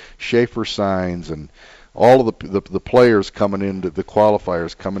 and the Schaefer signs, and all of the players coming into the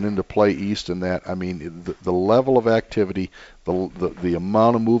qualifiers coming into play east, and that, I mean, the level of activity, the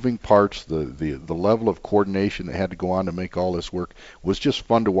amount of moving parts, the level of coordination that had to go on to make all this work was just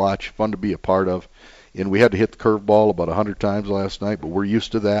fun to watch, fun to be a part of. And we had to hit the curveball about 100 times last night, but we're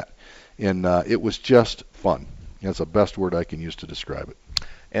used to that. And it was just fun. That's the best word I can use to describe it.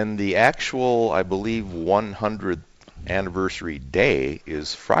 And the actual, I believe, 100th anniversary day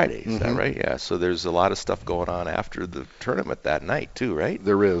is Friday. Is that right? Yeah. So there's a lot of stuff going on after the tournament that night, too, right?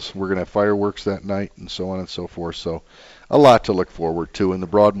 There is. We're going to have fireworks that night and so on and so forth. So a lot to look forward to. And the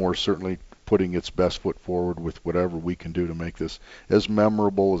Broadmoor certainly putting its best foot forward with whatever we can do to make this as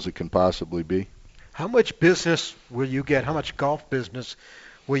memorable as it can possibly be. How much business will you get? How much golf business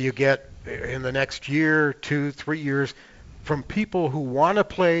will you get in the next year, 2, 3 years from people who want to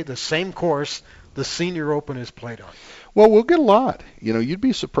play the same course the Senior Open is played on? Well, we'll get a lot. You'd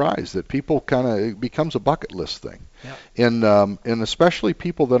be surprised that people it becomes a bucket list thing. Yeah. And especially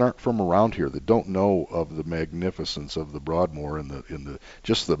people that aren't from around here, that don't know of the magnificence of the Broadmoor and the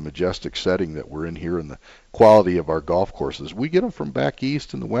just the majestic setting that we're in here and the quality of our golf courses. We get them from back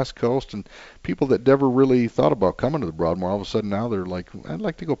east and the West Coast, and people that never really thought about coming to the Broadmoor, all of a sudden now they're like, I'd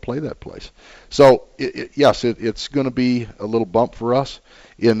like to go play that place. So yes, it's going to be a little bump for us,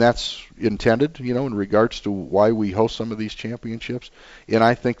 and that's intended, in regards to why we host some of these championships. And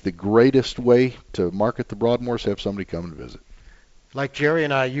I think the greatest way to market the Broadmoor is have somebody come and visit. Like Jerry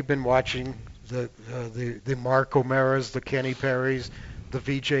and I, you've been watching the Mark O'Maras, the Kenny Perrys, the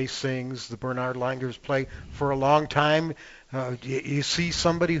Vijay Singhs, the Bernard Langers play for a long time. You see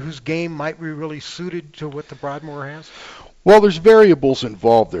somebody whose game might be really suited to what the Broadmoor has? Well, there's variables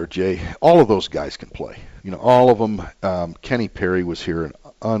involved there, Jay. All of those guys can play. All of them. Kenny Perry was here, an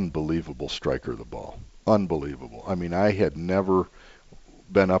unbelievable striker of the ball. Unbelievable. I mean, I had never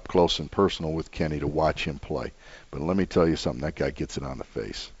been up close and personal with Kenny to watch him play. But let me tell you something, that guy gets it on the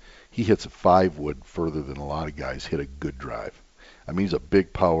face. He hits a 5-wood further than a lot of guys hit a good drive. I mean, he's a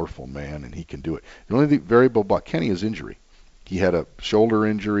big, powerful man, and he can do it. The only variable about Kenny is injury. He had a shoulder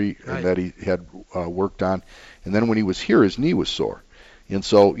injury that he had worked on. And then when he was here, his knee was sore. And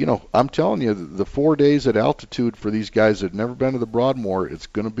so, I'm telling you, the 4 days at altitude for these guys that have never been to the Broadmoor, it's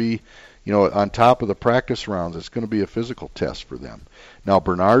going to be, on top of the practice rounds, it's going to be a physical test for them. Now,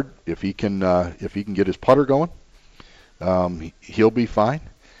 Bernard, if he can get his putter going, he'll be fine.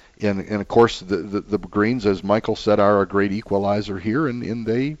 And of course, the greens, as Michael said, are a great equalizer here, and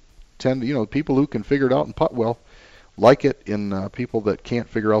they tend to, people who can figure it out and putt well like it, and people that can't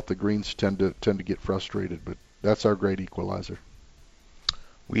figure out the greens tend to get frustrated. But that's our great equalizer.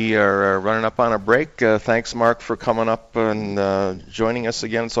 We are running up on a break. Thanks, Mark, for coming up and joining us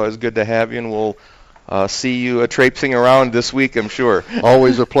again. It's always good to have you, and we'll see you traipsing around this week, I'm sure.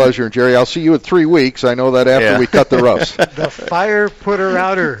 Always a pleasure. And, Jerry, I'll see you in 3 weeks. I know that after we cut the roughs. The fire putter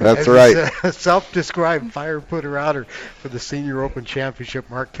outer. That's right. Self-described fire putter outer for the Senior Open Championship.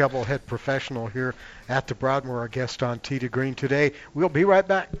 Mark Keble, head professional here at the Broadmoor, our guest on Tee to Green today. We'll be right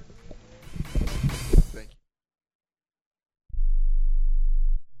back.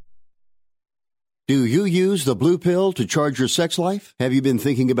 Do you use the Blue Pill to charge your sex life? Have you been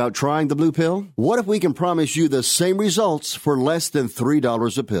thinking about trying the Blue Pill? What if we can promise you the same results for less than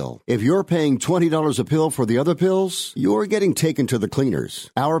 $3 a pill? If you're paying $20 a pill for the other pills, you're getting taken to the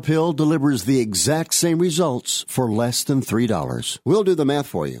cleaners. Our pill delivers the exact same results for less than $3. We'll do the math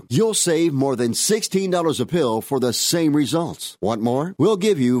for you. You'll save more than $16 a pill for the same results. Want more? We'll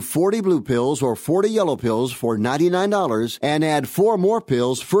give you 40 blue pills or 40 yellow pills for $99 and add 4 more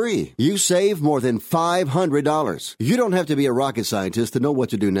pills free. You save more than $500. You don't have to be a rocket scientist to know what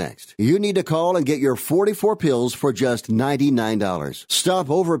to do next. You need to call and get your 44 pills for just $99.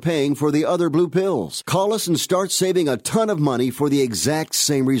 Stop overpaying for the other blue pills. Call us and start saving a ton of money for the exact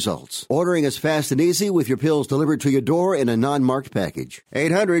same results. Ordering is fast and easy with your pills delivered to your door in a non-marked package.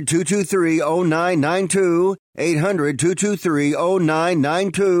 800-223-0992.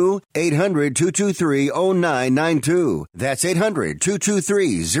 800-223-0992. 800-223-0992. That's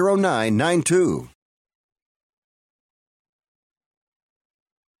 800-223-0992.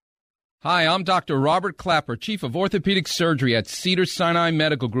 Hi, I'm Dr. Robert Clapper, Chief of Orthopedic Surgery at Cedars-Sinai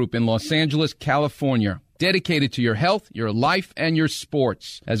Medical Group in Los Angeles, California. Dedicated to your health, your life, and your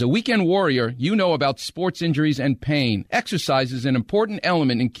sports. As a weekend warrior, you know about sports injuries and pain. Exercise is an important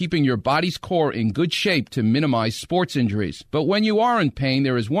element in keeping your body's core in good shape to minimize sports injuries. But when you are in pain,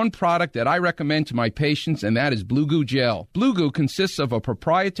 there is one product that I recommend to my patients, and that is Blue Goo Gel. Blue Goo consists of a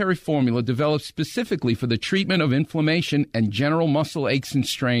proprietary formula developed specifically for the treatment of inflammation and general muscle aches and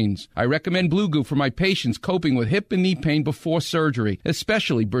strains. I recommend Blue Goo for my patients coping with hip and knee pain before surgery,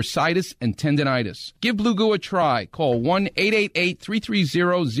 especially bursitis and tendinitis. Give Blue Goo a try. Call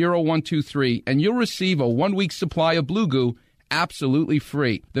 1-888-330-0123 and you'll receive a 1-week supply of Blue Goo absolutely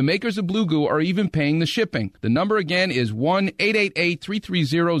free. The makers of Blue Goo are even paying the shipping. The number again is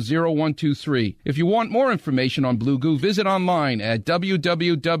 1-888-330-0123. If you want more information on Blue Goo, visit online at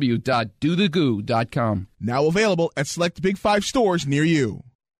www.dothegoo.com. Now available at select Big 5 stores near you.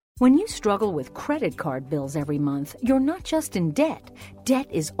 When you struggle with credit card bills every month, you're not just in debt. Debt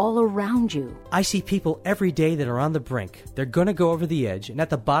is all around you. I see people every day that are on the brink. They're going to go over the edge, and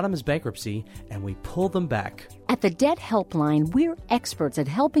at the bottom is bankruptcy, and we pull them back. At the Debt Helpline, we're experts at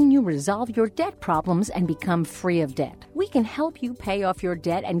helping you resolve your debt problems and become free of debt. We can help you pay off your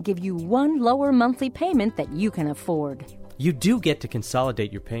debt and give you one lower monthly payment that you can afford. You do get to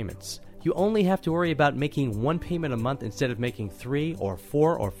consolidate your payments. You only have to worry about making one payment a month instead of making 3 or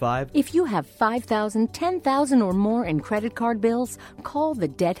 4 or 5. If you have $5,000, $10,000 or more in credit card bills, call the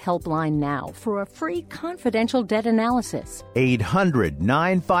Debt Helpline now for a free confidential debt analysis.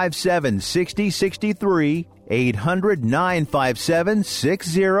 800-957-6063.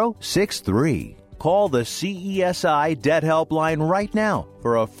 800-957-6063. Call the CESI Debt Helpline right now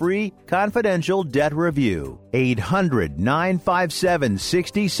for a free confidential debt review.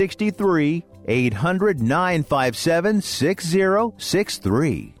 800-957-6063.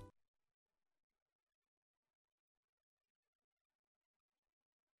 800-957-6063.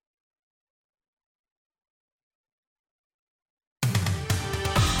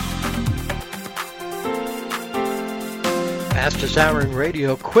 Fastest hour in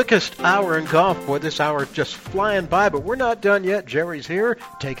radio, quickest hour in golf. Boy, this hour is just flying by, but we're not done yet. Jerry's here,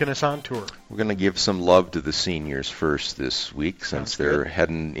 taking us on tour. We're going to give some love to the seniors first this week, since they're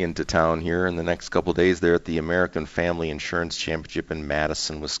heading into town here in the next couple of days. They're at the American Family Insurance Championship in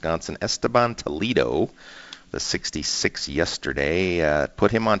Madison, Wisconsin. Esteban Toledo, the 66 yesterday,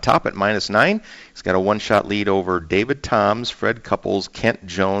 put him on top at -9. He's got a one-shot lead over David Toms, Fred Couples, Kent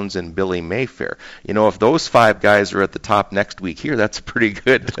Jones, and Billy Mayfair. You know, if those 5 guys are at the top next week here, that's pretty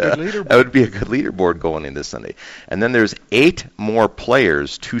good. That would be a good leaderboard going into Sunday. And then there's 8 more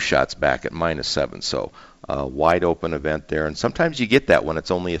players, 2 shots back at -7. So a wide open event there. And sometimes you get that when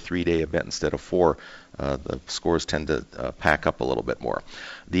it's only a 3-day event instead of 4. The scores tend to pack up a little bit more.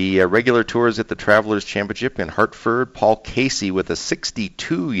 The regular tours at the Travelers Championship in Hartford. Paul Casey with a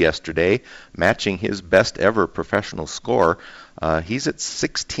 62 yesterday, matching his best ever professional score. He's at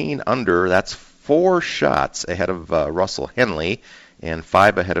 16 under. That's 4 shots ahead of Russell Henley and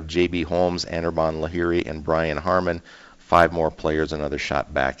 5 ahead of J.B. Holmes, Anirban Lahiri, and Brian Harmon. 5 more players, another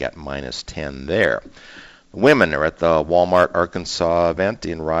shot back at -10 there. Women are at the Walmart, Arkansas event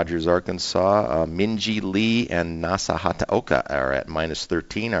in Rogers, Arkansas. Minji Lee and Nasa Hataoka are at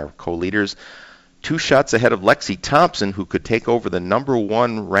 -13, our co-leaders. 2 shots ahead of Lexi Thompson, who could take over the number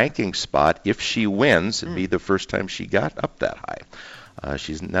 1 ranking spot if she wins. It'd be the first time she got up that high.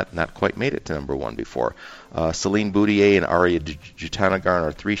 She's not quite made it to number 1 before. Celine Boutier and Arya Jutanagarn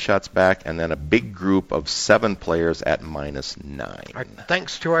are 3 shots back, and then a big group of 7 players at -9. Our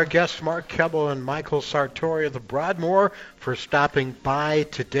thanks to our guests, Mark Keble and Michael Sartori of the Broadmoor, for stopping by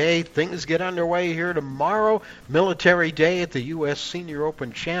today. Things get underway here tomorrow. Military Day at the U.S. Senior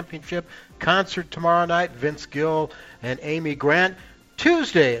Open Championship. Concert tomorrow night, Vince Gill and Amy Grant.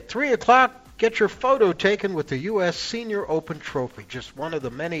 Tuesday at 3 o'clock, get your photo taken with the U.S. Senior Open Trophy. Just one of the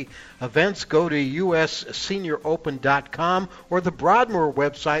many events. Go to ussenioropen.com or the Broadmoor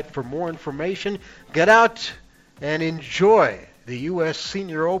website for more information. Get out and enjoy the U.S.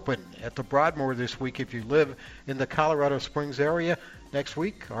 Senior Open at the Broadmoor this week if you live in the Colorado Springs area. Next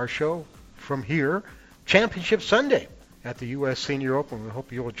week, our show from here, Championship Sunday at the U.S. Senior Open. We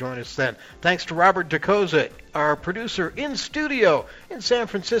hope you'll join us then. Thanks to Robert DeCosa, our producer in studio in San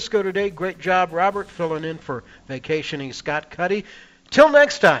Francisco today. Great job, Robert, filling in for vacationing Scott Cuddy. Till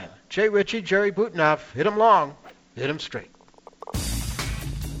next time, Jay Ritchie, Jerry Butenoff, hit 'em long, hit 'em straight.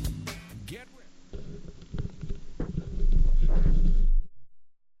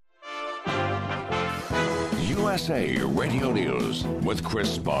 USA Radio News with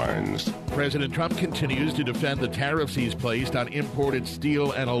Chris Barnes. President Trump continues to defend the tariffs he's placed on imported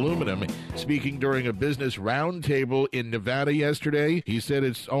steel and aluminum. Speaking during a business roundtable in Nevada yesterday, he said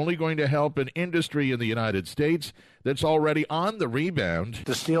it's only going to help an industry in the United States that's already on the rebound.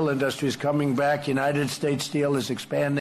 The steel industry is coming back. United States Steel is expanding.